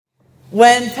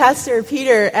When Pastor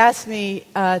Peter asked me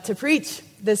to preach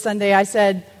this Sunday, I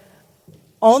said,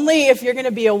 only if you're going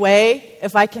to be away,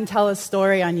 if I can tell a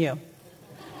story on you.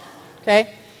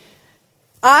 Okay?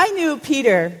 I knew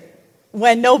Peter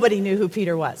when nobody knew who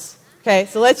Peter was. Okay?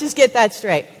 So let's just get that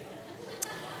straight.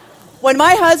 When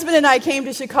my husband and I came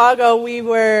to Chicago,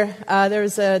 there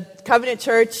was a Covenant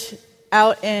Church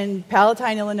out in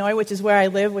Palatine, Illinois, which is where I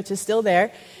live, which is still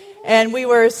there. And we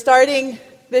were starting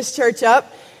this church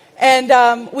up.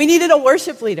 And we needed a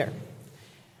worship leader.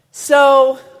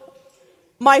 So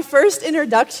my first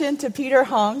introduction to Peter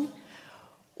Hung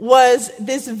was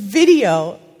this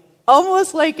video,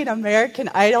 almost like an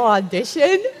American Idol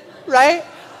audition, right?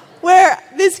 Where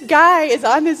this guy is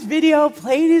on this video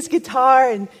playing his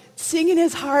guitar and singing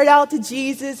his heart out to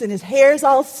Jesus, and his hair's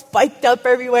all spiked up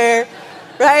everywhere,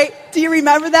 right? Do you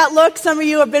remember that look? Some of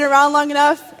you have been around long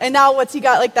enough. And now what's he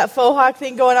got, like that faux hawk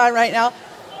thing going on right now?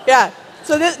 Yeah.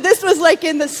 So this was like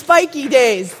in the spiky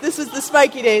days. This was the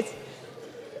spiky days.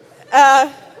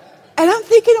 And I'm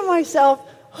thinking to myself,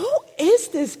 who is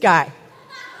this guy?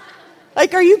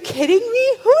 Like, are you kidding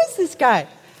me? Who is this guy?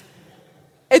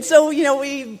 And so,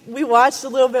 we watched a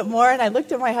little bit more, and I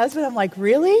looked at my husband. I'm like,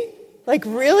 really? Like,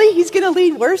 really? He's going to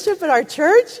lead worship at our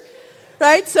church?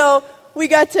 Right? So we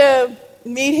got to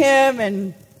meet him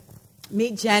and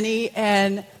meet Jenny,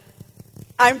 and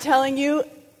I'm telling you,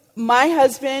 my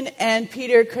husband and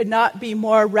Peter could not be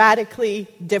more radically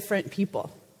different people.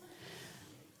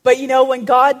 But when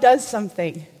God does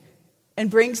something and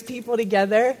brings people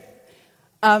together,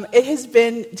 it has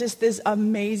been just this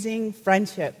amazing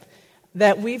friendship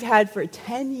that we've had for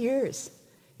 10 years.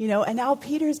 And now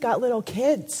Peter's got little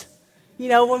kids.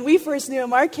 When we first knew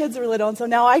him, our kids were little, and so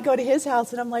now I go to his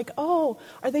house and I'm like, oh,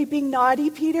 are they being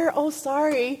naughty, Peter? Oh,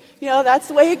 sorry. That's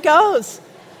the way it goes.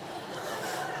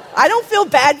 I don't feel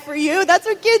bad for you. That's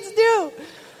what kids do.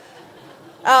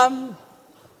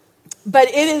 But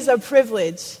it is a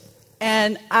privilege,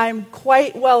 and I'm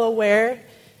quite well aware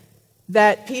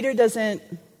that Peter doesn't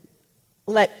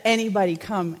let anybody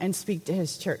come and speak to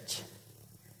his church.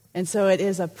 And so it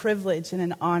is a privilege and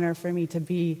an honor for me to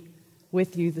be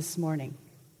with you this morning.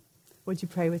 Would you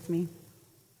pray with me?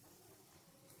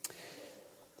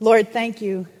 Lord, thank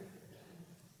you.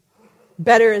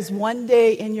 Better is one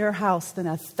day in your house than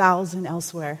 1,000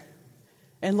 elsewhere.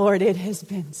 And Lord, it has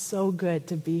been so good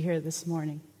to be here this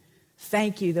morning.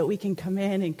 Thank you that we can come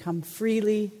in and come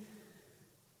freely,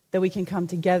 that we can come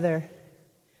together,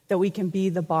 that we can be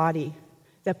the body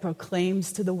that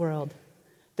proclaims to the world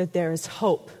that there is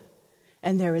hope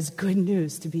and there is good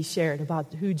news to be shared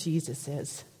about who Jesus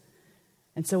is.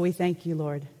 And so we thank you,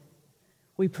 Lord.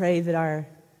 We pray that our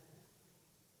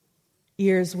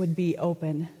ears would be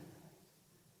open,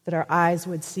 that our eyes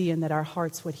would see, and that our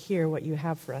hearts would hear what you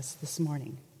have for us this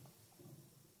morning.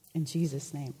 In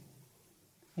Jesus' name,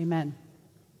 amen.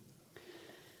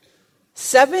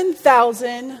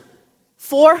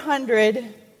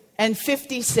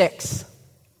 7,456.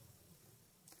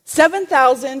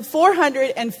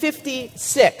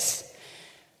 7,456.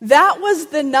 That was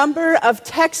the number of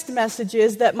text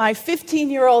messages that my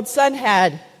 15-year-old son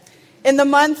had in the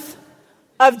month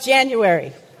of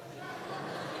January.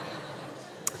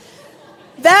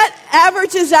 That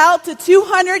averages out to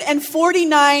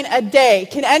 249 a day.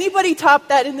 Can anybody top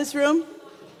that in this room?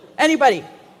 Anybody?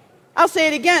 I'll say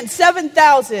it again,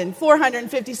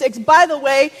 7,456. By the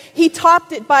way, he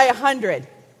topped it by 100.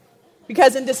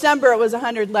 Because in December it was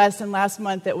 100 less, and last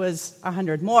month it was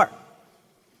 100 more.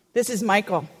 This is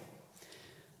Michael.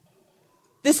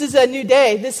 This is a new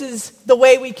day. This is the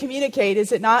way we communicate,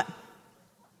 is it not?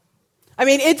 I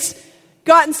mean, it's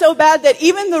gotten so bad that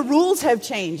even the rules have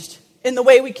changed in the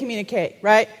way we communicate,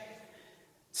 right?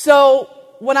 So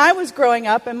when I was growing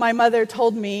up and my mother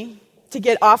told me to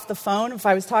get off the phone if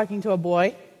I was talking to a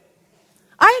boy,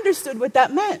 I understood what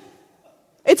that meant.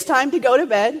 It's time to go to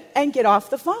bed and get off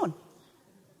the phone.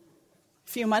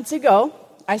 A few months ago,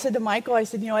 I said to Michael, it's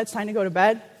time to go to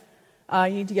bed. You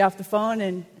need to get off the phone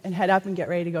and head up and get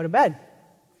ready to go to bed.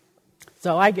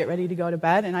 So I get ready to go to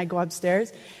bed, and I go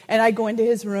upstairs, and I go into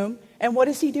his room, and what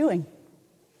is he doing?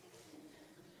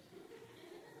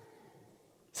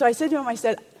 So I said to him,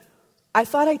 I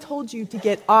thought I told you to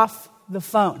get off the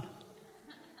phone.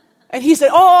 And he said,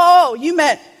 oh, you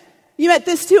meant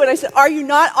this too. And I said, are you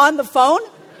not on the phone?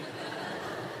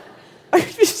 Are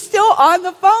you still on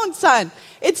the phone, son?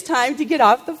 It's time to get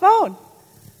off the phone.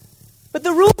 But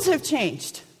the rules have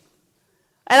changed.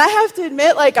 And I have to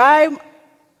admit, I'm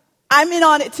in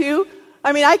on it too.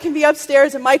 I mean, I can be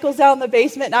upstairs and Michael's down in the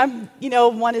basement, and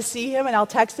want to see him, and I'll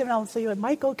text him and I'll say,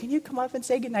 Michael, can you come up and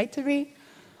say goodnight to me?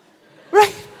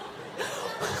 Right?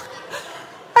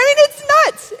 I mean, it's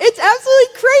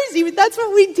that's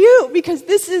what we do, because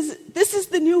this is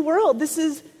the new world. This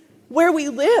is where we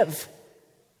live.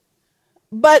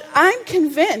 But I'm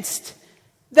convinced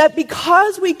that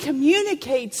because we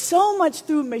communicate so much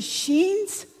through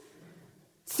machines,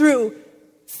 through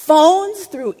phones,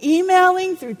 through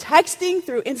emailing, through texting,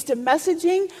 through instant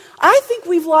messaging, I think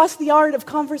we've lost the art of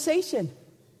conversation.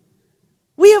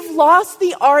 We have lost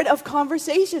the art of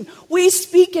conversation. We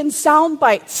speak in sound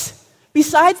bites.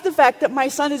 Besides the fact that my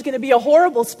son is going to be a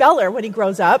horrible speller when he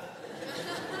grows up.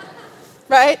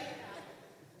 Right?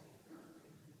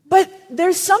 But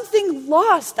there's something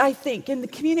lost, I think, in the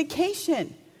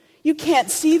communication. You can't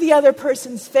see the other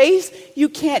person's face. You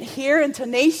can't hear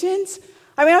intonations.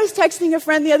 I mean, I was texting a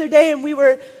friend the other day, and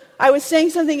I was saying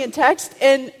something in text,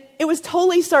 and it was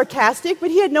totally sarcastic, but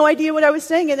he had no idea what I was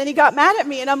saying, and then he got mad at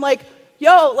me, and I'm like,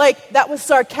 yo, that was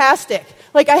sarcastic.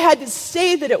 I had to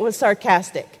say that it was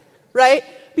sarcastic, right?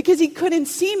 Because he couldn't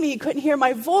see me, he couldn't hear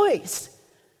my voice.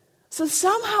 So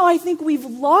somehow I think we've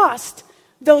lost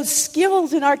those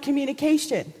skills in our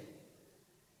communication.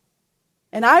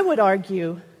 And I would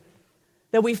argue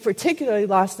that we've particularly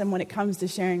lost them when it comes to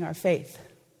sharing our faith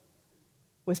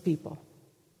with people.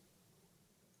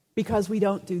 Because we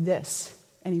don't do this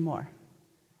anymore.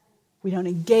 We don't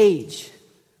engage.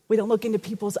 We don't look into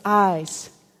people's eyes.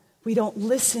 We don't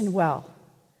listen well.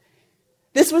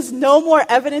 This was no more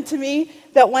evident to me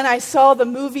that when I saw the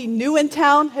movie New in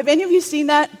Town. Have any of you seen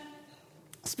that?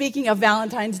 Speaking of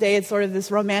Valentine's Day, it's sort of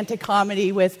this romantic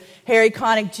comedy with Harry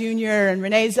Connick Jr. and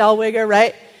Renee Zellweger,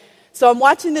 right? So I'm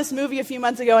watching this movie a few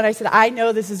months ago, and I said, I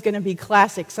know this is going to be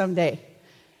classic someday.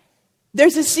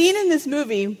 There's a scene in this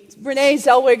movie. Renee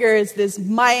Zellweger is this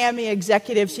Miami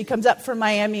executive. She comes up from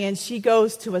Miami, and she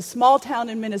goes to a small town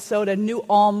in Minnesota, New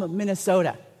Ulm,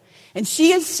 Minnesota. And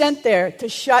she is sent there to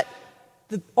shut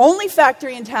the only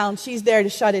factory in town. She's there to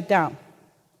shut it down,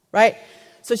 right?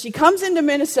 So she comes into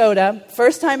Minnesota,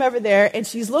 first time ever there, and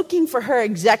she's looking for her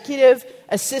executive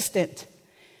assistant.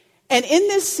 And in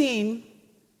this scene,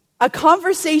 a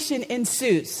conversation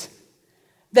ensues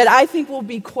that I think will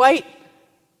be will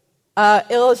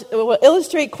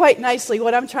illustrate quite nicely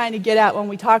what I'm trying to get at when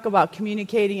we talk about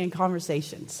communicating and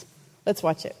conversations. Let's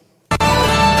watch it.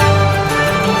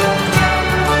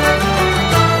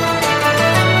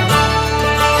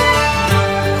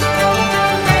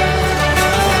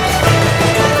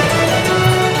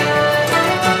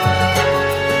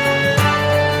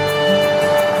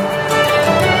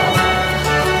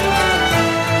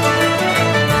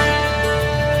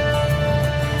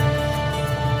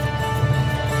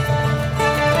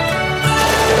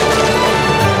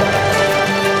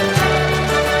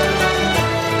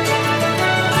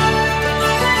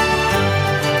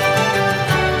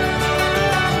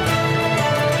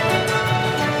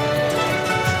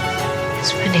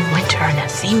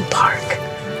 Theme park.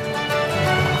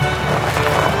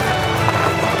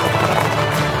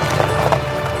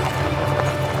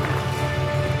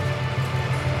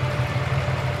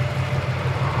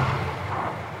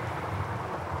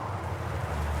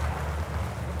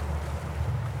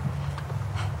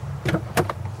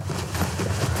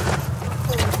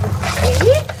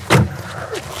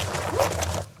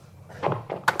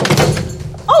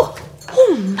 Oh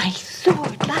my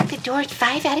Lord, lock the door, it's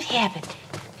 5 out of heaven.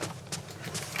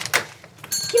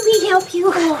 Can we help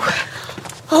you?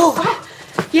 Oh,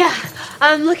 yeah.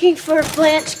 I'm looking for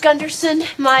Blanche Gunderson.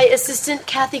 My assistant,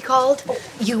 Kathy, called.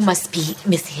 You must be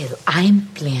Miss Hill. I'm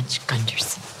Blanche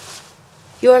Gunderson.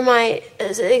 You're my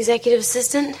executive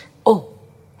assistant? Oh,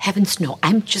 heavens no.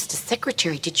 I'm just a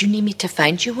secretary. Did you need me to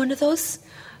find you one of those?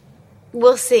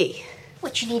 We'll see.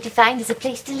 What you need to find is a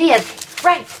place to live.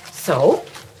 Right. So,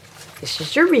 this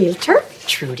is your realtor,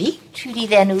 Trudy. Trudy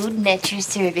Van Uden at your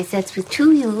service. That's with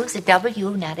 2 U's, a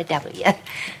W, not a W.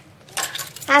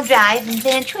 I'll drive, and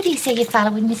then Trudy say you're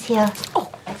following Miss Hill.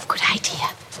 Oh, good idea.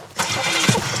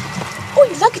 Oh,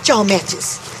 your luggage all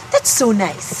matches. That's so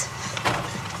nice.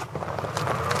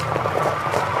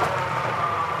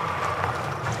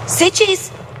 Say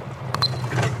cheese.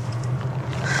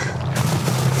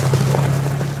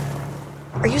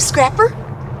 Are you Scrapper?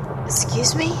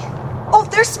 Excuse me? Oh,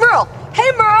 there's Merle.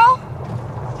 Hey, Merle.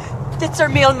 That's our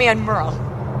mailman, Merle.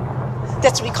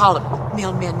 That's what we call him,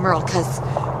 Mailman Merle, because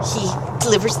he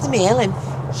delivers the mail, and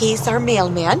he's our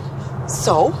mailman.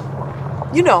 So,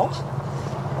 you know.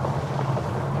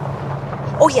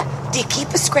 Oh, yeah. Do you keep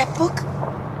a scrapbook?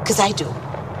 Because I do.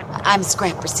 I'm a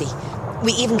scrapper, see.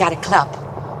 We even got a club.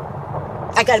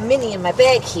 I got a mini in my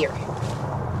bag here.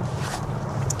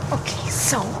 Okay,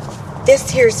 so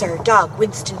this here's our dog,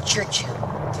 Winston Churchill.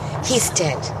 He's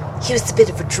dead. He was a bit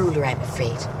of a drooler, I'm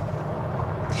afraid.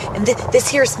 And this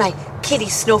here's my kitty,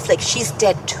 Snowflake. She's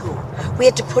dead, too. We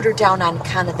had to put her down on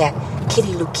account of that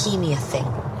kitty leukemia thing.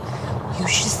 You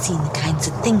should have seen the kinds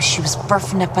of things she was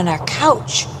barfing up on our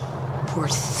couch. Poor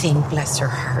thing, bless her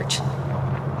heart.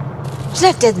 She's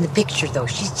not dead in the picture, though.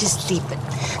 She's just sleeping.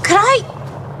 Could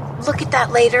I look at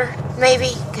that later,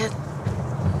 maybe?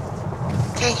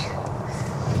 Okay.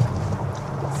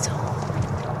 So,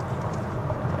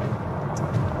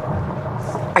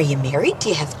 are you married? Do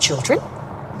you have children?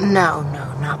 No,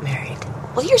 not married.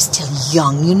 Well, you're still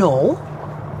young, you know.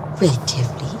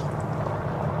 Relatively.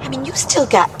 I mean, you still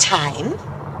got time.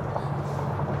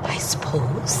 I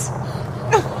suppose.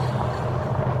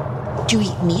 Do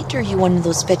you eat meat, or are you one of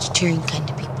those vegetarian kind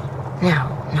of people?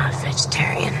 No, not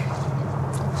vegetarian.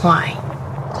 Why?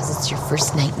 Because it's your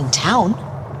first night in town.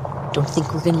 Don't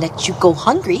think we're going to let you go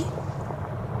hungry.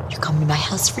 You're coming to my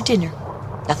house for dinner.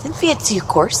 Nothing fancy, of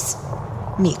course.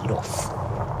 Meatloaf.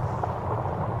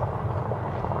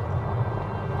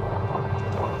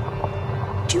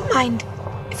 Do you mind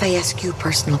if I ask you a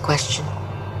personal question?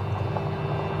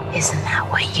 Isn't that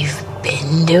what you've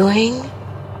been doing?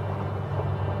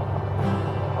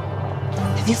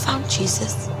 Have you found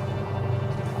Jesus?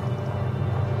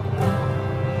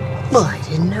 Well, I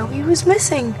didn't know he was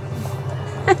missing.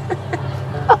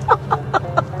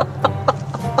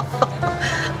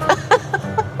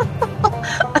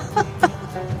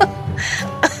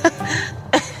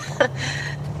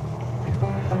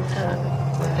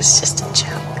 It was just a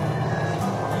joke.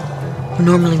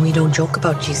 Normally we don't joke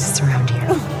about Jesus around here.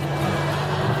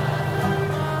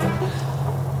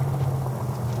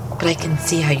 But I can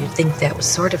see how you think that was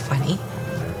sort of funny.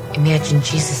 Imagine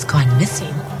Jesus gone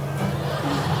missing.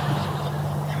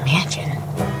 Imagine.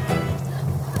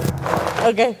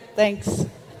 Okay, thanks.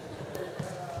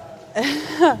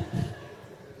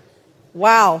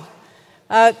 Wow.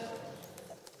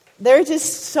 There are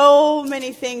just so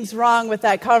many things wrong with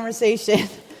that conversation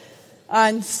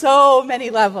on so many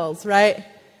levels, right?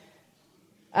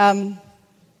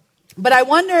 But I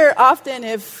wonder often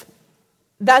if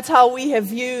that's how we have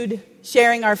viewed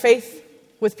sharing our faith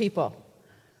with people,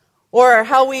 or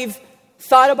how we've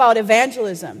thought about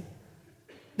evangelism.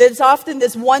 There's often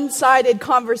this one-sided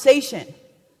conversation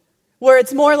where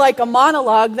it's more like a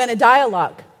monologue than a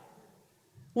dialogue,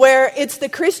 where it's the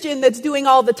Christian that's doing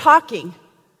all the talking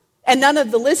and none of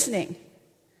the listening,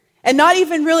 and not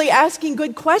even really asking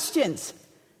good questions,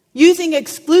 using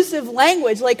exclusive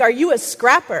language like, "Are you a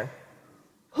scrapper?"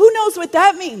 Who knows what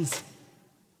that means?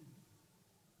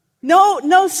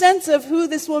 No sense of who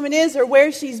this woman is or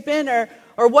where she's been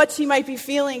or what she might be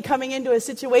feeling coming into a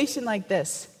situation like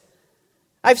this.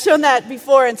 I've shown that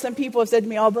before, and some people have said to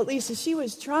me, "Oh, but Lisa, she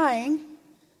was trying.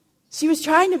 She was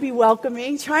trying to be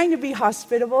welcoming, trying to be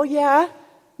hospitable." Yeah,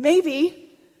 maybe.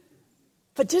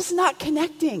 But just not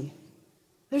connecting.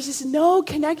 There's just no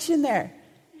connection there.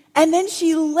 And then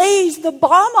she lays the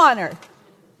bomb on her,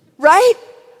 right?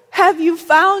 Have you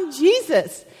found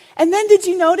Jesus? And then did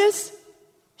you notice?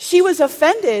 She was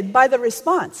offended by the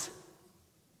response.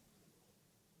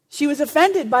 She was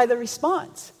offended by the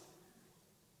response.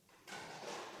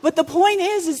 But the point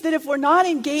is that if we're not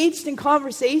engaged in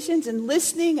conversations and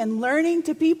listening and learning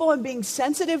to people and being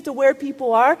sensitive to where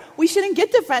people are, we shouldn't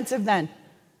get defensive then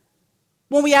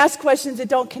when we ask questions that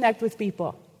don't connect with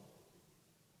people.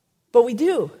 But we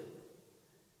do.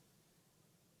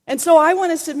 And so I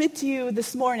want to submit to you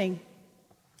this morning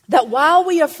that while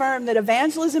we affirm that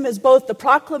evangelism is both the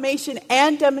proclamation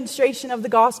and demonstration of the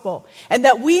gospel, and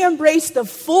that we embrace the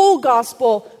full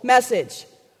gospel message,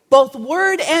 both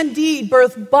word and deed,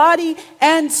 both body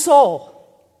and soul,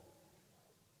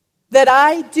 that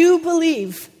I do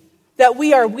believe that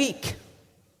we are weak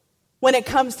when it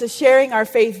comes to sharing our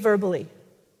faith verbally.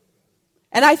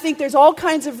 And I think there's all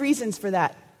kinds of reasons for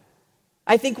that.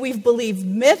 I think we've believed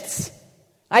myths.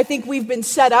 I think we've been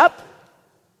set up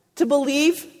to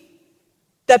believe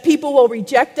that people will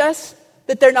reject us,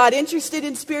 that they're not interested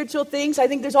in spiritual things. I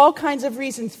think there's all kinds of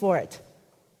reasons for it.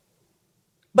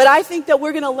 But I think that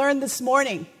we're going to learn this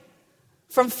morning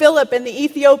from Philip and the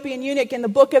Ethiopian eunuch in the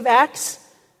book of Acts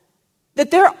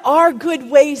that there are good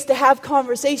ways to have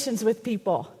conversations with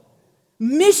people.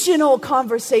 Missional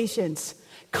conversations.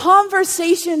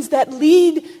 Conversations that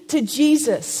lead to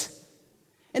Jesus.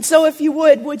 And so if you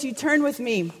would you turn with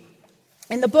me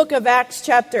in the book of Acts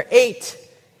chapter 8.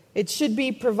 It should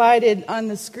be provided on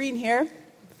the screen here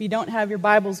if you don't have your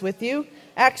Bibles with you.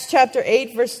 Acts chapter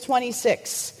 8, verse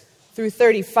 26 through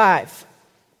 35.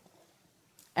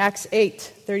 Acts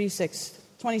 8,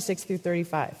 26 through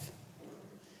 35.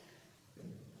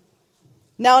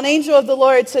 Now an angel of the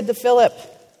Lord said to Philip,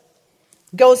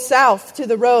 "Go south to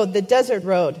the road, the desert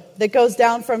road, that goes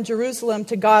down from Jerusalem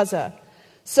to Gaza."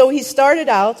 So he started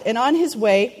out, and on his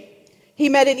way, he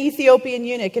met an Ethiopian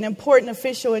eunuch, an important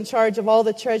official in charge of all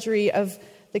the treasury of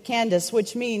the Candace,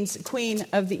 which means Queen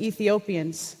of the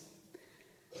Ethiopians.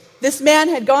 This man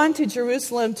had gone to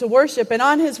Jerusalem to worship, and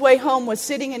on his way home was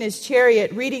sitting in his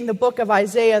chariot reading the book of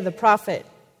Isaiah the prophet.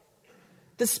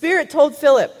 The Spirit told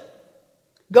Philip,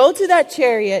 "Go to that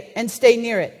chariot and stay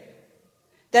near it."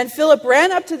 Then Philip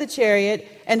ran up to the chariot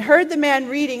and heard the man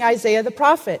reading Isaiah the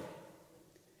prophet.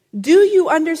 "Do you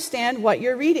understand what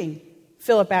you're reading?"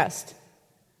 Philip asked.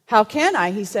 "How can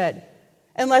I," he said,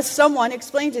 "unless someone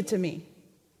explains it to me?"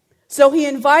 So he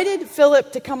invited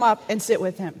Philip to come up and sit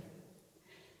with him.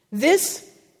 This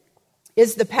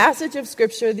is the passage of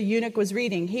Scripture the eunuch was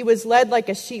reading. He was led like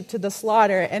a sheep to the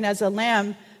slaughter, and as a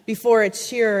lamb before its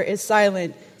shearer is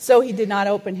silent, so he did not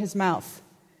open his mouth.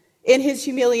 In his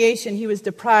humiliation he was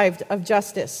deprived of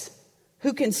justice.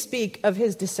 Who can speak of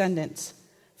his descendants?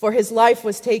 For his life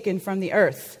was taken from the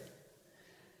earth.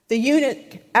 The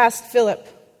eunuch asked Philip,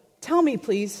 "Tell me,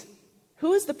 please,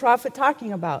 who is the prophet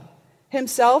talking about?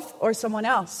 Himself or someone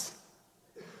else?"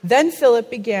 Then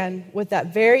Philip began with that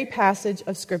very passage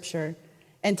of Scripture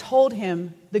and told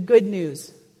him the good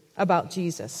news about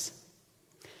Jesus.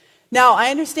 Now,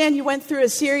 I understand you went through a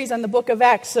series on the book of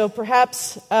Acts, so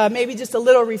perhaps maybe just a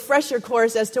little refresher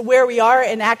course as to where we are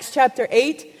in Acts chapter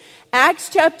 8. Acts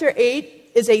chapter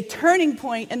 8 is a turning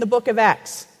point in the book of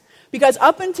Acts, because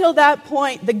up until that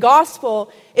point, the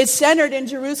gospel is centered in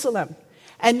Jerusalem.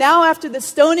 And now after the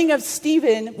stoning of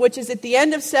Stephen, which is at the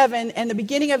end of 7 and the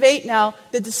beginning of 8 now,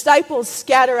 the disciples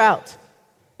scatter out.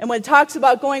 And when it talks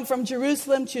about going from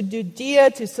Jerusalem to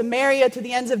Judea to Samaria to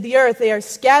the ends of the earth, they are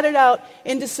scattered out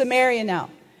into Samaria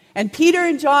now. And Peter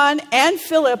and John and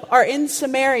Philip are in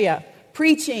Samaria,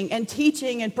 preaching and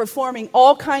teaching and performing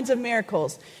all kinds of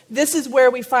miracles. This is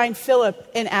where we find Philip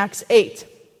in Acts 8.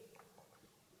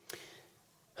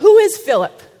 Who is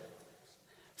Philip?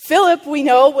 Philip, we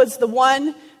know, was the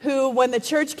one who, when the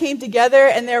church came together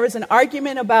and there was an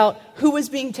argument about who was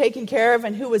being taken care of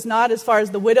and who was not as far as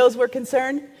the widows were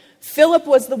concerned, Philip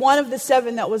was the one of the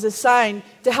 7 that was assigned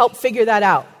to help figure that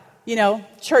out. You know,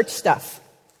 church stuff.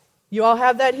 You all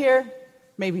have that here?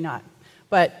 Maybe not.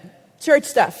 But church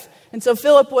stuff. And so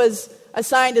Philip was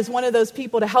assigned as one of those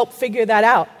people to help figure that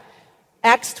out.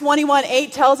 Acts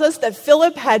 21:8 tells us that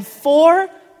Philip had 4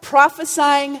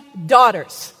 prophesying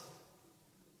daughters.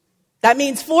 That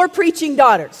means 4 preaching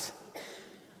daughters.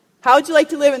 How would you like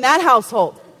to live in that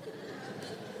household?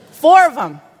 4 of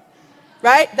them,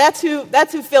 right? That's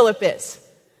who Philip is.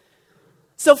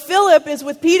 So Philip is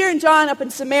with Peter and John up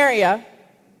in Samaria.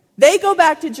 They go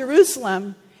back to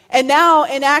Jerusalem, and now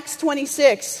in Acts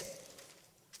 26,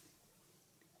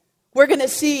 we're going to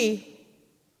see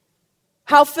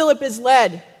how Philip is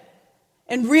led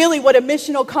and really what a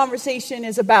missional conversation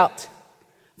is about.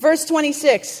 Verse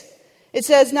 26. It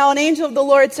says, "Now an angel of the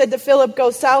Lord said to Philip,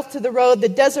 'Go south to the road, the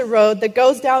desert road that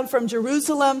goes down from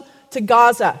Jerusalem to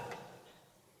Gaza.'"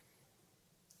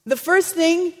 The first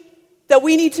thing that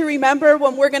we need to remember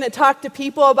when we're going to talk to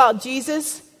people about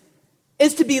Jesus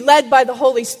is to be led by the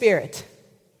Holy Spirit.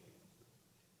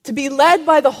 To be led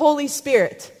by the Holy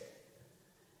Spirit.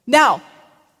 Now,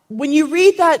 when you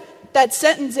read that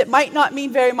sentence, it might not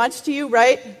mean very much to you,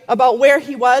 right? About where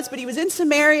he was, but he was in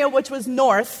Samaria, which was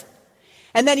north.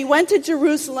 And then he went to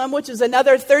Jerusalem, which is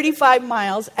another 35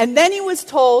 miles. And then he was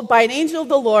told by an angel of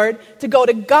the Lord to go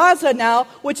to Gaza now,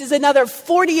 which is another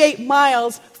 48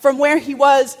 miles from where he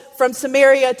was, from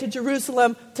Samaria to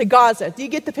Jerusalem to Gaza. Do you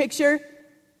get the picture?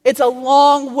 It's a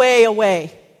long way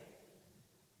away.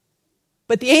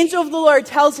 But the angel of the Lord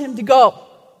tells him to go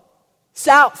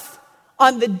south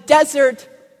on the desert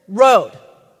road.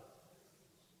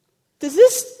 Does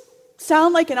this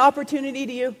sound like an opportunity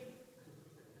to you?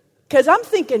 Because I'm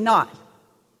thinking not.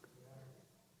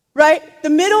 Right? The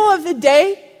middle of the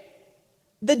day,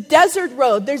 the desert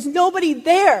road, there's nobody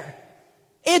there.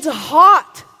 It's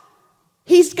hot.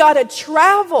 He's got to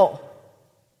travel.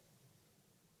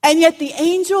 And yet the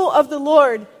angel of the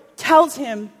Lord tells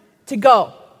him to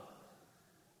go.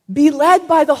 Be led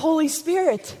by the Holy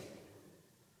Spirit.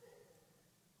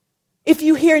 If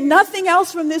you hear nothing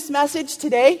else from this message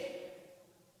today,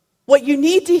 what you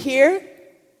need to hear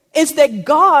is that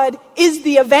God is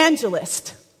the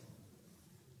evangelist.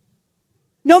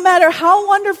 No matter how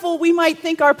wonderful we might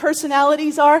think our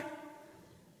personalities are,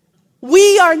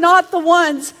 we are not the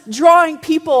ones drawing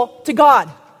people to God.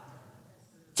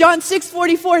 John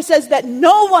 6:44 says that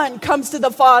no one comes to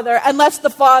the Father unless the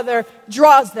Father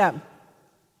draws them.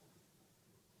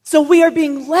 So we are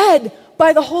being led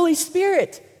by the Holy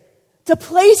Spirit. to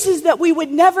places that we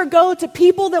would never go, to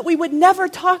people that we would never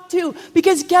talk to,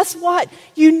 because guess what?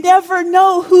 You never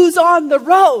know who's on the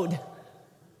road.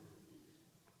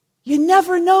 You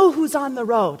never know who's on the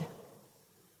road.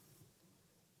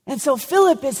 And so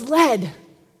Philip is led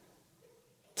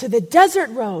to the desert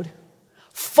road,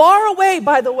 far away,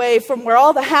 by the way, from where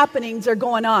all the happenings are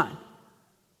going on,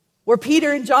 where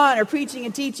Peter and John are preaching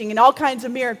and teaching and all kinds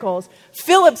of miracles.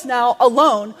 Philip's now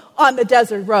alone on the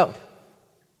desert road.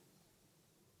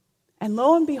 And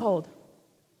lo and behold,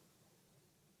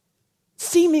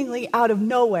 seemingly out of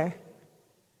nowhere,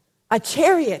 a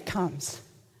chariot comes.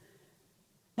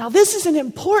 Now, this is an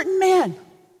important man.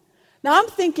 Now, I'm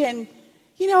thinking,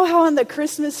 you know how in the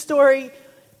Christmas story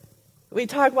we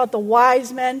talk about the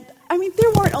wise men? I mean,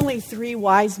 there weren't only 3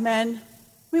 wise men.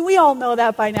 I mean, we all know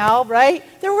that by now, right?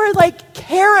 There were like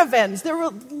caravans. There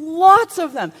were lots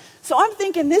of them. So I'm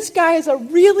thinking this guy is a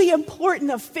really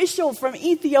important official from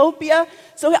Ethiopia.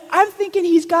 So I'm thinking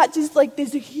he's got just like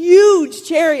this huge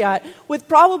chariot with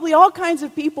probably all kinds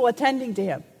of people attending to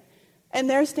him. And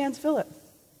there stands Philip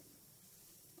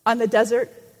on the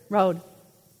desert road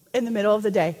in the middle of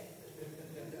the day,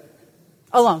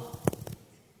 alone.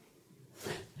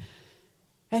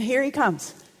 And here he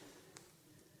comes.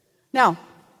 Now,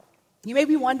 you may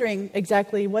be wondering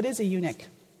exactly, what is a eunuch?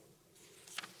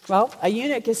 Well, a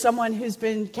eunuch is someone who's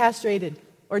been castrated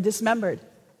or dismembered.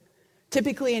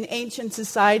 Typically in ancient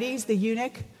societies, the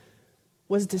eunuch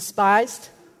was despised,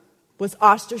 was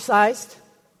ostracized.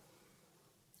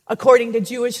 According to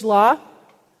Jewish law,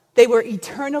 they were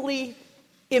eternally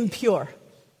impure.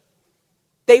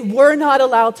 They were not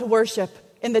allowed to worship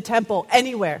in the temple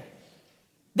anywhere.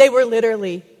 They were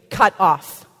literally cut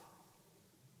off.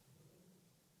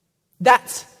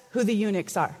 That's who the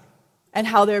eunuchs are and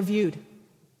how they're viewed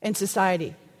in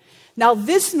society. Now,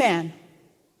 this man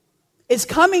is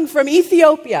coming from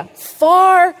Ethiopia,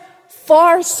 far,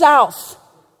 far south.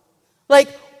 Like,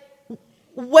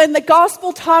 when the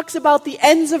gospel talks about the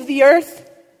ends of the earth,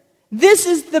 this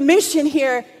is the mission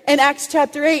here in Acts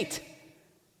chapter 8.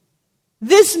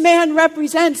 This man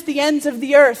represents the ends of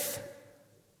the earth.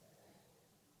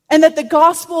 And that the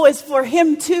gospel is for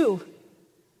him too.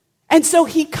 And so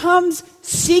he comes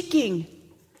seeking.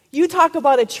 You talk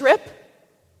about a trip,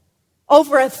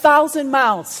 over 1,000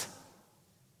 miles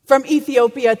from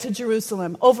Ethiopia to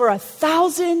Jerusalem. Over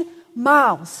 1,000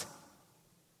 miles.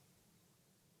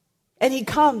 And he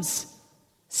comes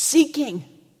seeking,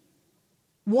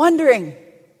 wondering,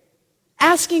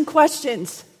 asking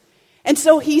questions. And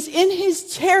so he's in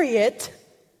his chariot.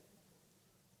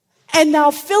 And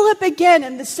now Philip again,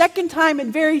 and the second time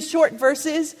in very short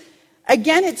verses,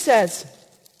 again it says,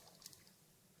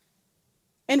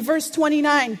 in verse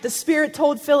 29, the Spirit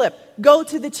told Philip, go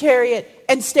to the chariot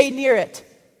and stay near it.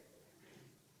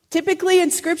 Typically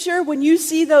in Scripture, when you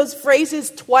see those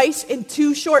phrases twice in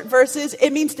 2 short verses,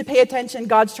 it means to pay attention.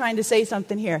 God's trying to say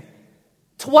something here.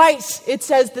 Twice it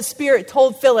says the Spirit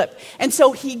told Philip. And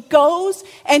so he goes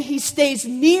and he stays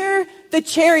near the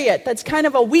chariot. That's kind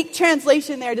of a weak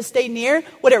translation there, to stay near.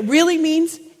 What it really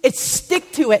means is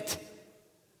stick to it.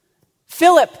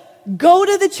 Philip, go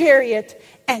to the chariot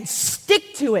and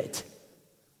stick to it.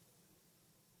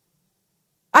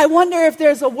 I wonder if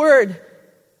there's a word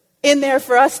in there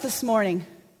for us this morning.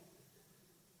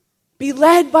 Be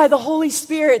led by the Holy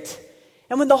Spirit.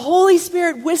 And when the Holy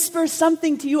Spirit whispers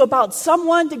something to you about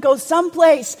someone to go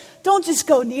someplace, don't just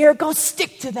go near, go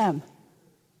stick to them.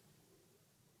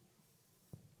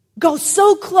 Go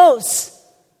so close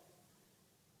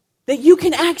that you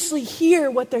can actually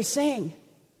hear what they're saying.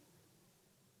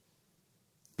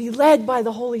 Be led by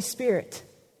the Holy Spirit.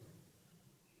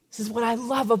 This is what I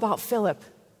love about Philip.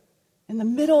 In the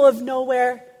middle of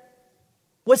nowhere,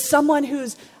 with someone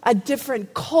who's a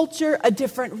different culture, a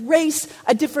different race,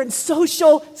 a different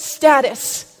social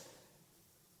status.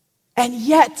 And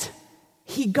yet,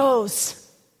 he goes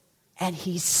and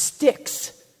he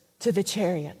sticks to the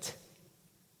chariot.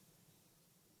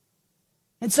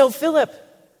 And so Philip,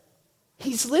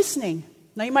 he's listening.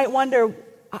 Now you might wonder,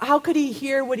 how could he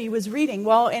hear what he was reading?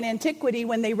 Well, in antiquity,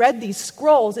 when they read these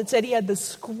scrolls, it said he had the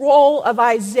scroll of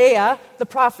Isaiah, the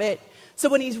prophet. So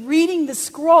when he's reading the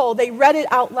scroll, they read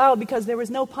it out loud because there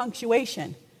was no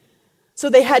punctuation. So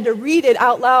they had to read it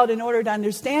out loud in order to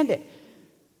understand it.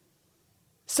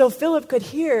 So Philip could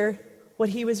hear what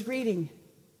he was reading.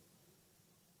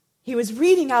 He was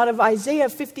reading out of Isaiah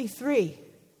 53.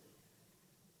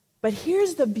 But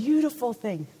here's the beautiful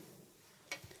thing.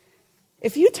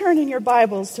 If you turn in your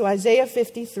Bibles to Isaiah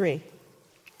 53,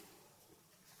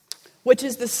 which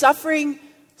is the suffering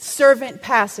servant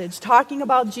passage talking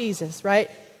about Jesus,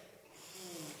 right?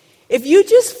 If you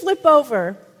just flip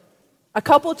over a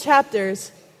couple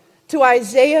chapters to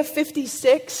Isaiah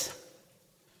 56,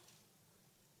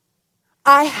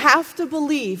 I have to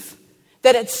believe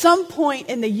that at some point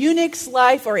in the eunuch's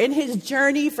life or in his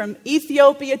journey from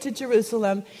Ethiopia to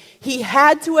Jerusalem, he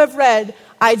had to have read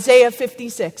Isaiah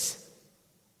 56.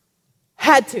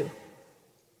 Had to.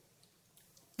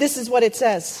 This is what it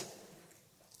says.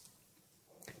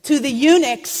 To the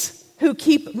eunuchs who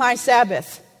keep my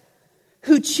Sabbath,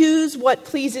 who choose what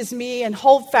pleases me and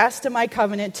hold fast to my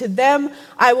covenant, to them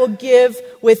I will give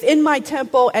within my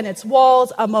temple and its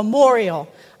walls a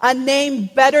memorial, a name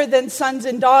better than sons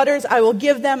and daughters. I will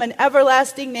give them an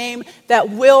everlasting name that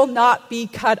will not be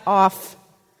cut off.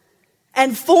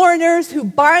 And foreigners who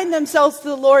bind themselves to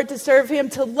the Lord to serve him,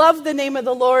 to love the name of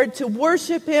the Lord, to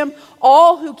worship him,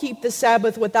 all who keep the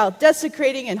Sabbath without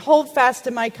desecrating and hold fast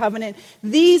to my covenant,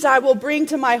 these I will bring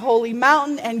to my holy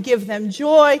mountain and give them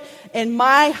joy in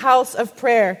my house of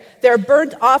prayer. Their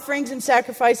burnt offerings and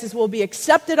sacrifices will be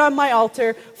accepted on my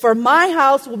altar, for my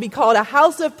house will be called a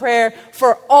house of prayer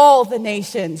for all the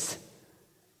nations.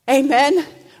 Amen?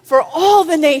 For all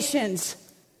the nations.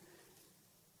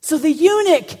 So the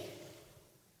eunuch,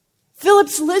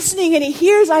 Philip's listening and he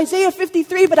hears Isaiah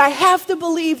 53, but I have to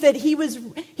believe that he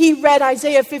read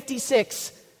Isaiah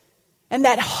 56. And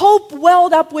that hope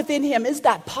welled up within him. Is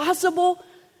that possible?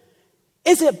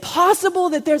 Is it possible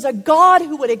that there's a God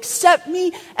who would accept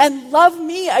me and love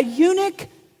me, a eunuch,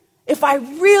 if I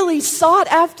really sought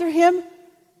after him?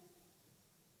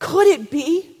 Could it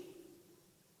be?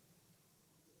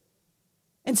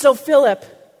 And so Philip,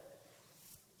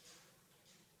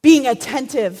 being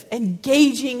attentive,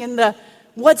 engaging in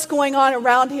what's going on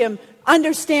around him,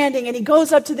 understanding, and he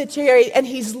goes up to the chariot and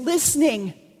he's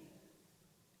listening.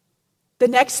 The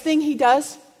next thing he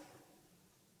does,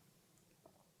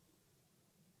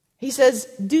 he says,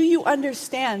 do you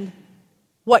understand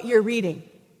what you're reading?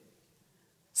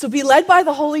 So be led by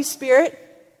the Holy Spirit,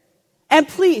 and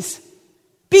please,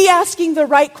 be asking the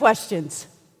right questions.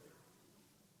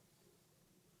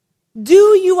 Do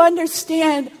you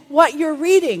understand what you're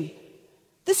reading?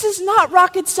 This is not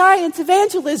rocket science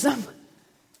evangelism.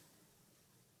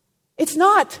 It's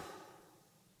not.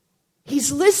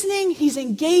 He's listening, he's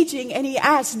engaging, and he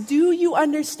asks, do you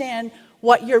understand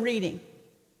what you're reading?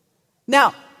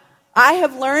 Now, I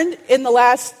have learned in the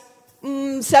last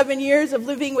 7 years of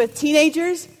living with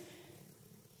teenagers,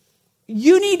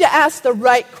 you need to ask the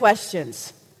right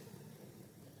questions.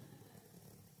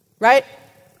 Right?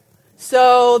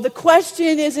 So the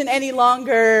question isn't any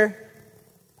longer,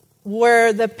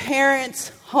 were the parents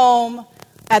home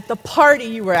at the party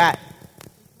you were at?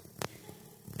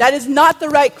 That is not the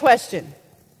right question.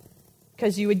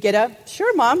 Because you would get a,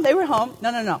 sure, Mom, they were home.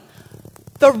 No.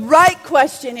 The right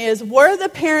question is, were the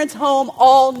parents home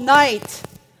all night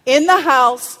in the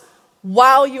house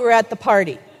while you were at the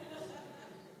party?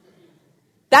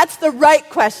 That's the right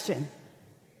question.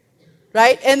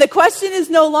 Right? And the question is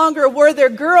no longer, were there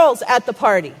girls at the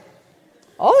party?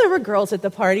 Oh, there were girls at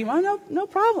the party. Well, no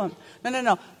problem.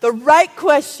 No. The right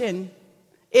question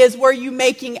is, were you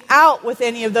making out with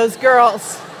any of those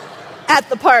girls at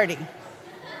the party?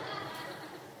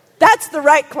 That's the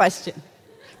right question.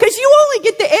 Because you only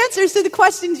get the answers to the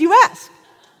questions you ask.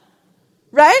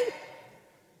 Right?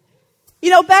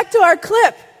 Back to our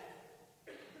clip.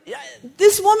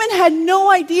 This woman had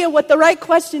no idea what the right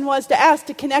question was to ask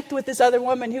to connect with this other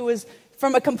woman who was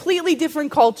from a completely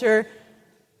different culture.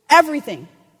 Everything.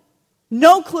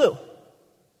 No clue.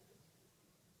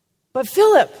 But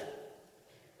Philip,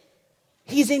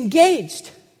 he's engaged.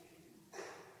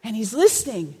 And he's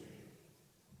listening.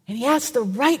 And he asks the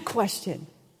right question.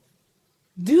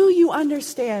 Do you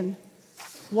understand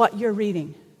what you're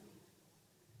reading?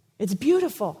 It's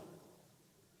beautiful.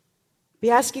 Be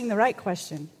asking the right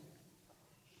question.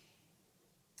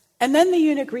 And then the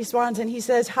eunuch responds and he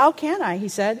says, how can I, he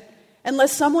said,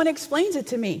 unless someone explains it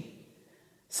to me?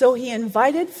 So he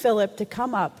invited Philip to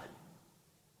come up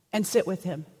and sit with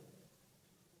him.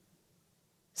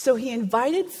 So he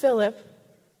invited Philip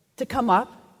to come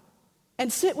up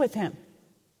and sit with him.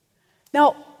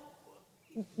 Now,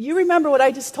 you remember what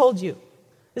I just told you.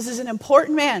 This is an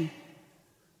important man. In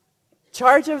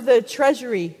charge of the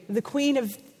treasury, the queen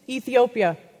of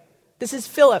Ethiopia. This is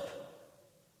Philip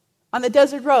on the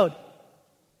desert road.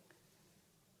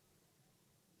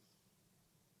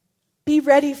 Be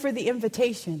ready for the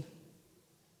invitation.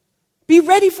 Be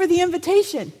ready for the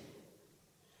invitation.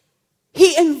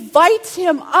 He invites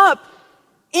him up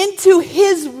into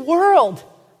his world,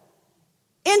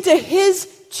 into his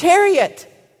chariot.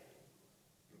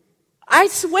 I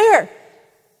swear,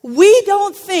 we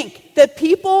don't think that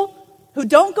people who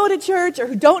don't go to church or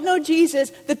who don't know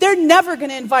Jesus, that they're never going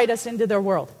to invite us into their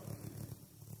world.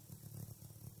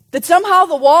 That somehow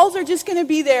the walls are just going to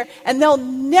be there and they'll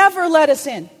never let us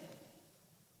in.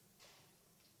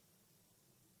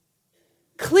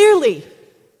 Clearly,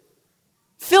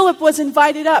 Philip was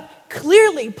invited up.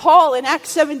 Clearly, Paul in Acts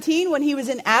 17, when he was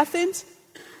in Athens,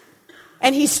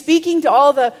 and he's speaking to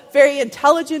all the very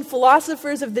intelligent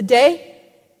philosophers of the day,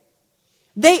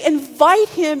 they invite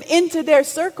him into their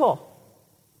circle.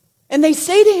 And they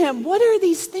say to him, what are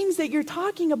these things that you're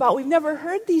talking about? We've never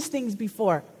heard these things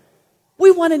before. We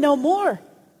want to know more.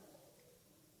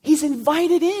 He's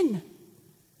invited in.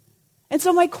 And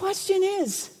so my question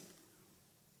is,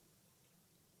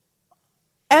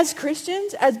 as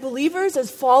Christians, as believers,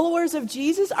 as followers of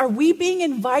Jesus, are we being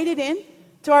invited in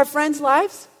to our friends'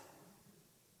 lives?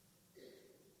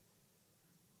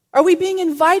 Are we being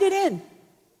invited in?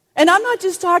 And I'm not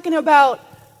just talking about,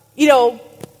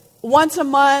 once a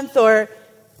month or,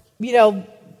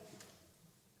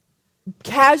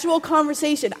 casual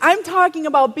conversation. I'm talking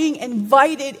about being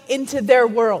invited into their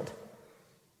world.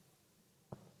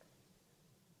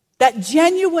 That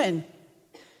genuine,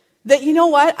 that you know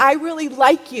what, I really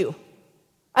like you.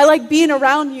 I like being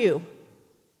around you.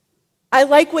 I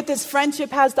like what this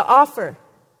friendship has to offer.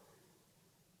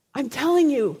 I'm telling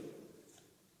you,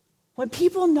 when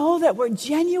people know that we're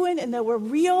genuine and that we're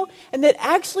real and that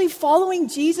actually following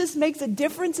Jesus makes a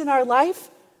difference in our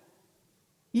life,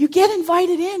 you get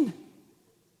invited in.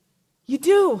 You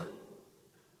do.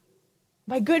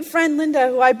 My good friend Linda,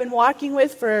 who I've been walking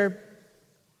with for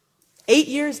 8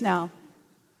 years now,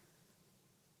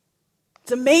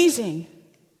 it's amazing,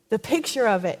 the picture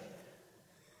of it.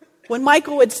 When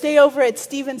Michael would stay over at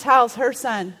Stephen's house, her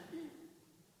son,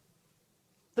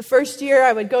 the first year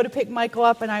I would go to pick Michael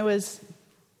up and I was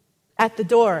at the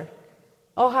door.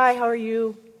 Oh, hi, how are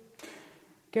you?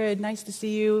 Good, nice to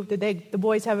see you. Did the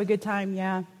boys have a good time?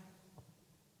 Yeah.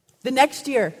 The next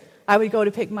year I would go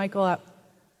to pick Michael up.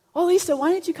 Oh, Lisa,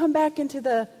 why don't you come back into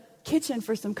the kitchen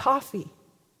for some coffee?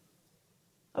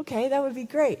 Okay, that would be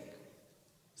great.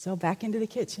 So back into the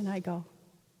kitchen I go.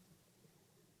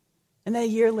 And then a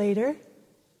year later,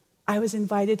 I was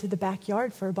invited to the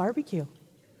backyard for a barbecue.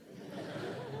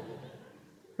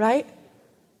 Right?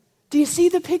 Do you see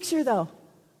the picture though?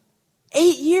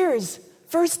 8 years.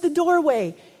 First the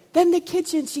doorway, then the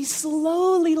kitchen. She's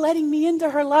slowly letting me into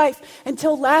her life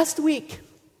until last week,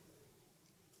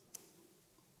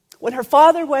 when her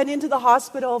father went into the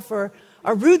hospital for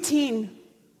a routine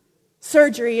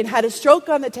surgery and had a stroke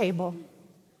on the table.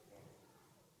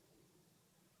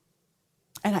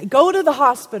 And I go to the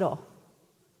hospital,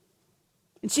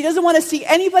 and she doesn't want to see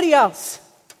anybody else.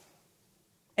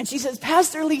 And she says,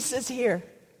 Pastor Lisa's here.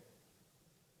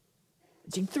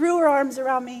 She threw her arms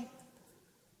around me.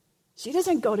 She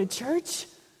doesn't go to church.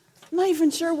 I'm not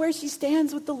even sure where she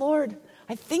stands with the Lord.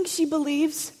 I think she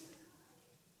believes,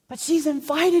 but she's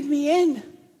invited me in.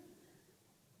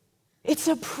 It's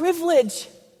a privilege.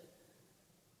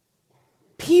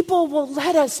 People will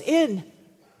let us in.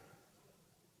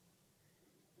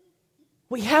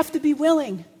 We have to be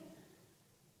willing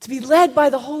to be led by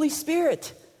the Holy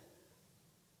Spirit,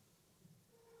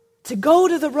 to go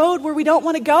to the road where we don't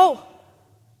want to go,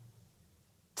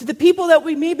 to the people that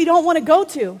we maybe don't want to go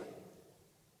to,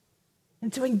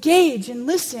 and to engage and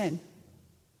listen,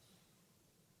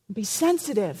 and be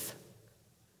sensitive,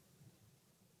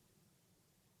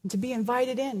 and to be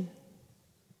invited in.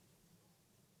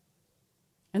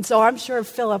 And so I'm sure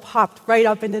Philip hopped right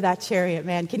up into that chariot,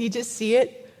 man. Can you just see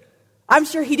it? I'm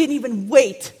sure he didn't even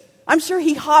wait. I'm sure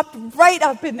he hopped right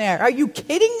up in there. Are you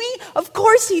kidding me? Of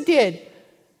course he did.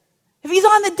 If he's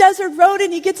on the desert road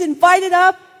and he gets invited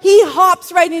up, he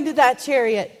hops right into that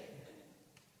chariot.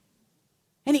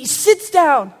 And he sits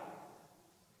down.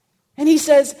 And he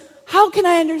says, how can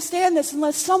I understand this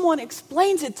unless someone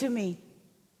explains it to me?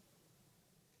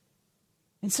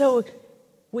 And so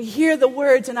we hear the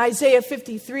words in Isaiah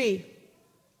 53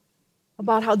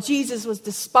 about how Jesus was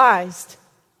despised,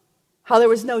 how there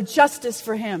was no justice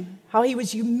for him, how he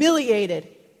was humiliated.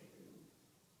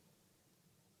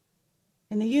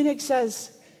 And the eunuch says,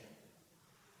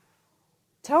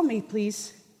 tell me,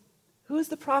 please, who is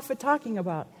the prophet talking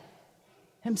about?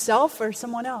 Himself or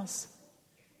someone else?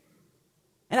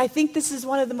 And I think this is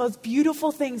one of the most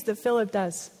beautiful things that Philip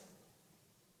does.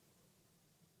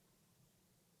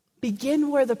 Begin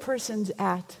where the person's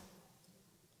at,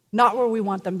 not where we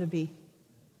want them to be.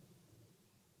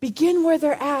 Begin where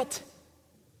they're at.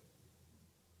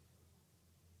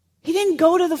 He didn't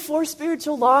go to the 4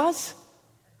 spiritual laws.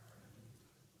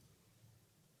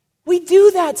 We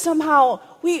do that somehow.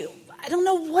 I don't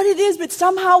know what it is, but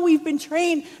somehow we've been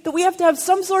trained that we have to have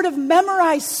some sort of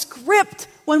memorized script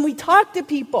when we talk to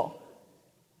people.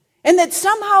 And that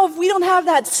somehow if we don't have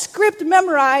that script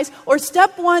memorized, or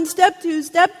step 1, step 2,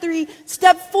 step 3,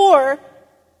 step 4,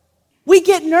 we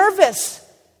get nervous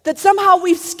that somehow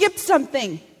we've skipped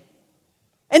something.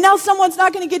 And now someone's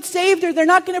not going to get saved, or they're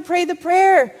not going to pray the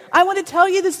prayer. I want to tell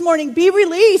you this morning, be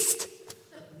released.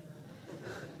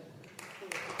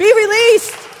 Be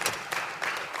released.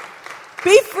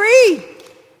 Be free.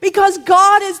 Because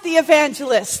God is the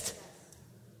evangelist.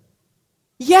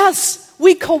 Yes,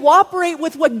 we cooperate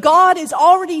with what God is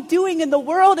already doing in the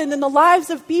world and in the lives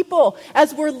of people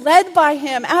as we're led by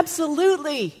Him.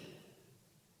 Absolutely.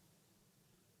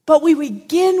 But we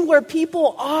begin where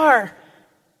people are.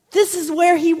 This is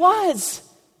where he was.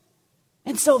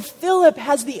 And so Philip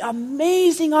has the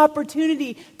amazing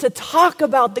opportunity to talk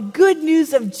about the good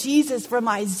news of Jesus from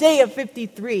Isaiah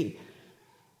 53.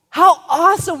 How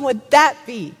awesome would that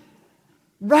be?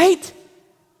 Right?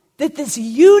 That this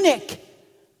eunuch,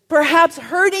 perhaps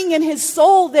hurting in his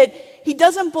soul that he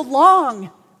doesn't belong,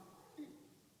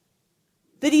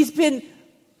 that he's been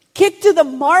kicked to the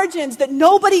margins, that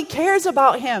nobody cares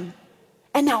about him.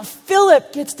 And now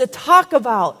Philip gets to talk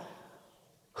about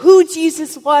who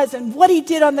Jesus was and what he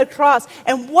did on the cross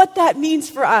and what that means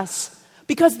for us.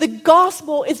 Because the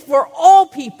gospel is for all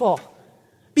people.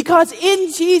 Because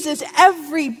in Jesus,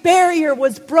 every barrier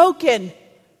was broken.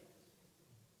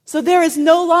 So there is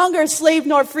no longer slave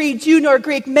nor free, Jew nor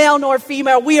Greek, male nor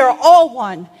female. We are all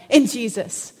one in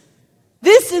Jesus.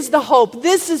 This is the hope.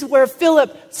 This is where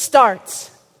Philip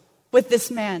starts with this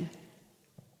man.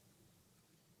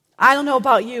 I don't know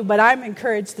about you, but I'm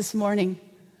encouraged this morning.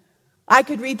 I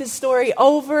could read this story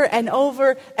over and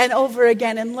over and over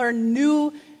again and learn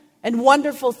new and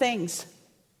wonderful things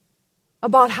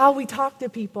about how we talk to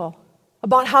people,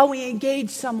 about how we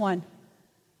engage someone,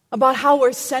 about how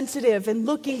we're sensitive and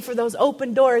looking for those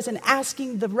open doors and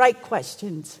asking the right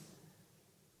questions.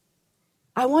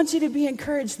 I want you to be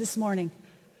encouraged this morning.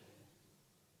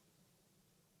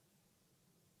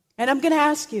 And I'm going to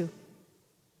ask you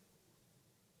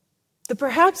that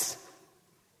perhaps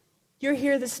you're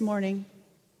here this morning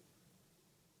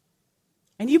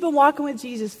and you've been walking with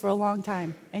Jesus for a long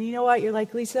time. And you know what? You're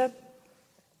like, Lisa,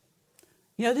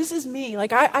 you know, this is me.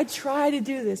 Like, I try to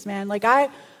do this, man. Like, I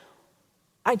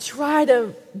try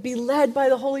to be led by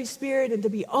the Holy Spirit and to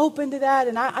be open to that.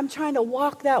 And I'm trying to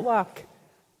walk that walk.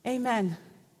 Amen.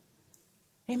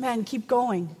 Amen. Keep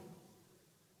going.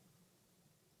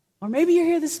 Or maybe you're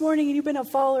here this morning and you've been a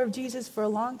follower of Jesus for a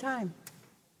long time.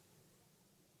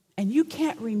 And you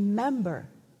can't remember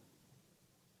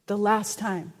the last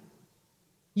time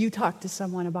you talked to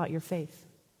someone about your faith.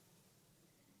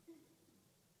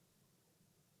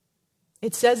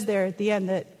 It says there at the end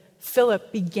that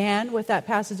Philip began with that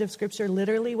passage of Scripture.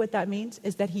 Literally what that means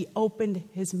is that he opened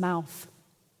his mouth.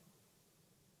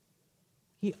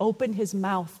 He opened his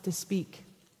mouth to speak.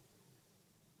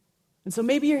 And so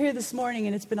maybe you're here this morning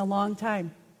and it's been a long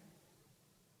time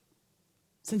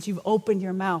since you've opened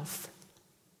your mouth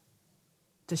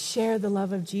to share the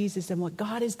love of Jesus and what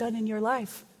God has done in your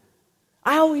life.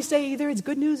 I always say either it's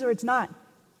good news or it's not.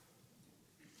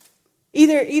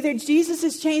 Either Jesus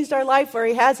has changed our life or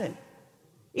he hasn't.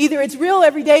 Either it's real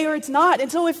every day or it's not.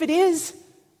 And so if it is,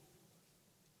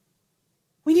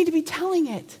 we need to be telling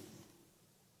it.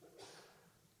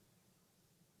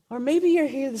 Or maybe you're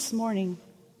here this morning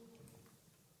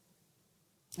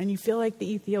and you feel like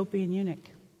the Ethiopian eunuch.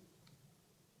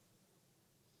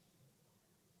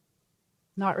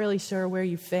 Not really sure where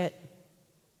you fit.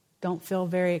 Don't feel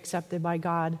very accepted by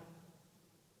God.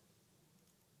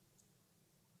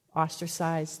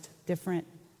 Ostracized, different.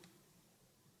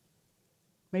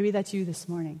 Maybe that's you this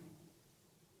morning.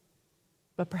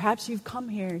 But perhaps you've come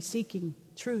here seeking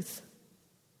truth,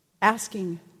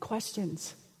 asking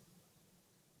questions.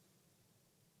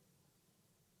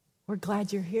 We're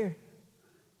glad you're here.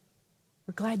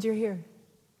 We're glad you're here.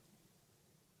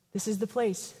 This is the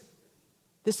place.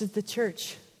 This is the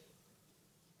church.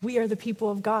 We are the people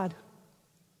of God.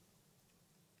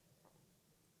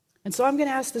 And so I'm going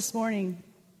to ask this morning,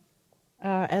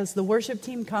 as the worship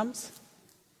team comes,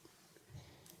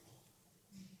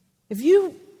 if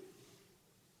you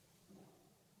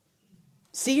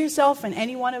see yourself in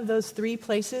any one of those three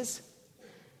places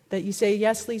that you say,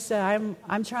 yes, Lisa,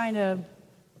 I'm trying to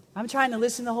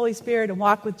listen to the Holy Spirit and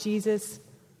walk with Jesus.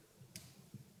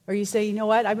 Or you say, you know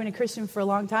what, I've been a Christian for a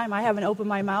long time. I haven't opened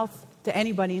my mouth to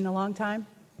anybody in a long time.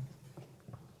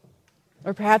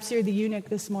 Or perhaps you're the eunuch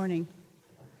this morning.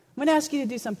 I'm going to ask you to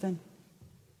do something.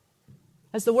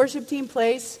 As the worship team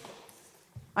plays,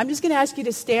 I'm just going to ask you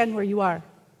to stand where you are.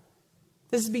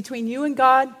 This is between you and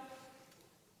God.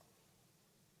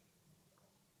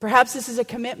 Perhaps this is a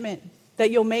commitment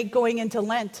that you'll make going into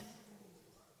Lent.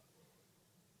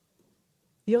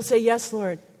 You'll say, yes,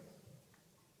 Lord.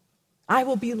 I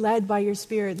will be led by your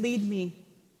Spirit. Lead me.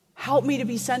 Help me to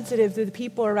be sensitive to the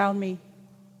people around me.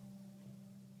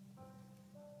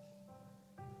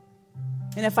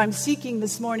 And if I'm seeking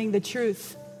this morning the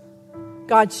truth,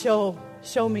 God, show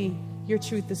me your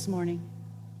truth this morning.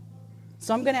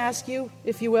 So I'm going to ask you,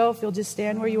 if you will, if you'll just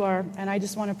stand where you are, and I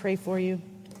just want to pray for you.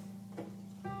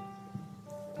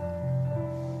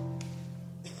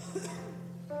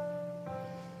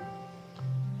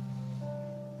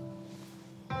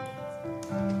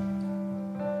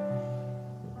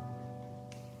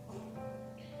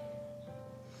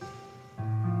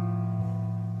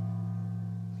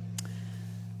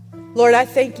 Lord, I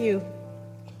thank you.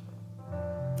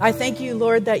 I thank you,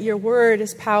 Lord, that your word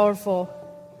is powerful,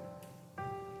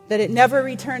 that it never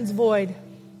returns void.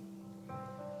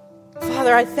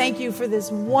 Father, I thank you for this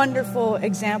wonderful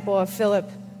example of Philip,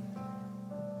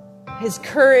 his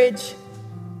courage,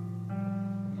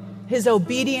 his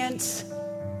obedience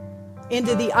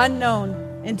into the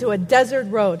unknown, into a desert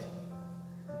road.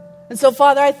 And so,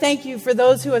 Father, I thank you for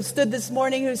those who have stood this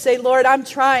morning who say, Lord, I'm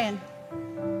trying.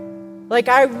 Like,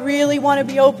 I really want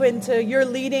to be open to your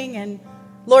leading, and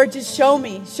Lord, just show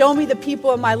me. Show me the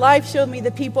people in my life. Show me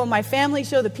the people in my family.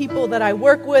 Show the people that I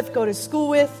work with, go to school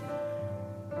with.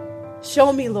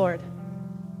 Show me, Lord.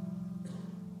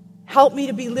 Help me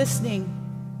to be listening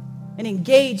and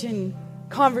engage in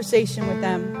conversation with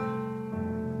them.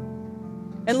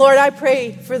 And Lord, I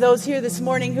pray for those here this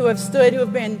morning who have stood, who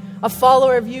have been a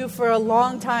follower of you for a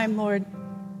long time, Lord.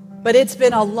 But it's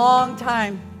been a long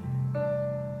time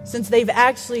since they've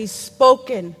actually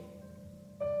spoken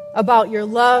about your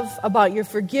love, about your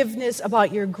forgiveness,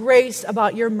 about your grace,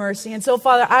 about your mercy. And so,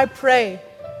 Father, I pray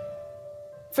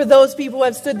for those people who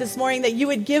have stood this morning that you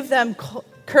would give them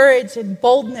courage and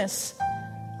boldness,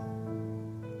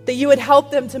 that you would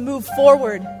help them to move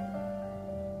forward.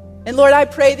 And Lord, I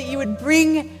pray that you would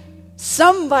bring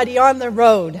somebody on the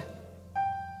road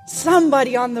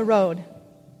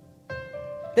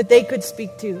that they could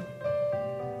speak to.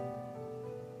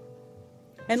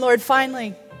 And Lord,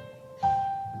 finally,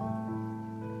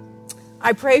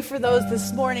 I pray for those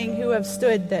this morning who have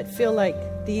stood that feel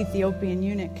like the Ethiopian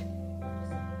eunuch.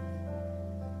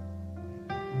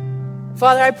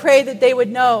 Father, I pray that they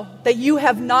would know that you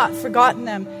have not forgotten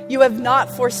them. You have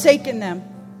not forsaken them.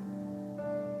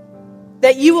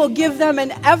 That you will give them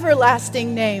an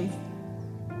everlasting name.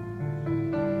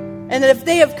 And that if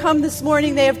they have come this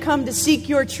morning, they have come to seek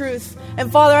your truth.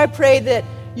 And Father, I pray that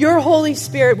your Holy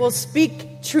Spirit will speak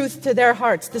truth to their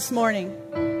hearts this morning.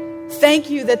 Thank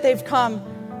you that they've come.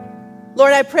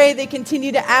 Lord, I pray they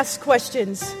continue to ask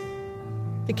questions,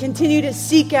 to continue to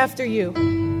seek after you,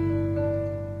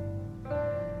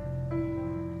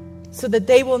 so that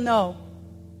they will know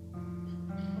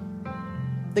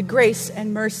the grace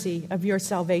and mercy of your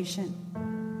salvation.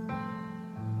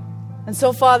 And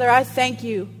so, Father, I thank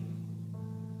you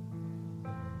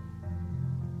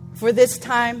for this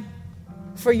time,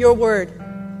 for your word.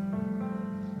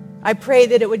 I pray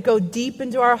that it would go deep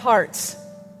into our hearts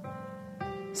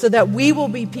so that we will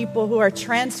be people who are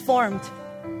transformed,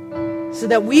 so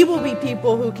that we will be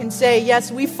people who can say,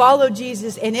 yes, we follow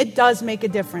Jesus and it does make a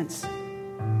difference.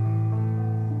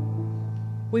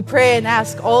 We pray and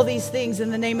ask all these things in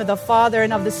the name of the Father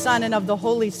and of the Son and of the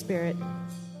Holy Spirit.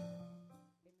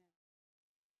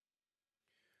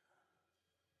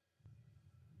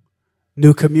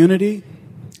 New Community,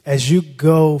 as you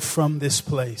go from this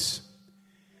place,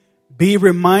 be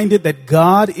reminded that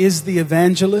God is the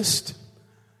evangelist,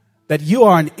 that you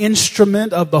are an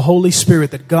instrument of the Holy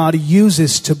Spirit that God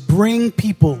uses to bring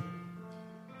people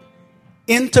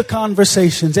into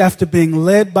conversations after being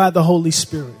led by the Holy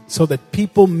Spirit so that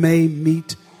people may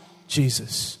meet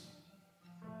Jesus.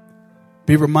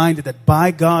 Be reminded that by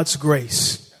God's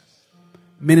grace,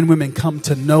 men and women come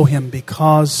to know Him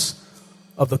because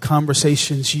of the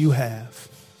conversations you have.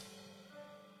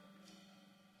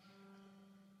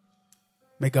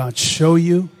 May God show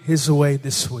you His way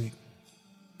this week.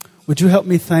 Would you help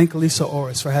me thank Lisa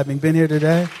Orris for having been here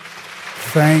today?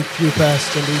 Thank you,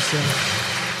 Pastor Lisa.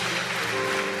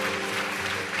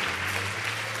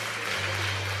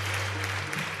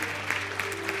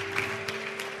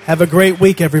 Have a great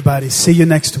week, everybody. See you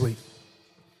next week.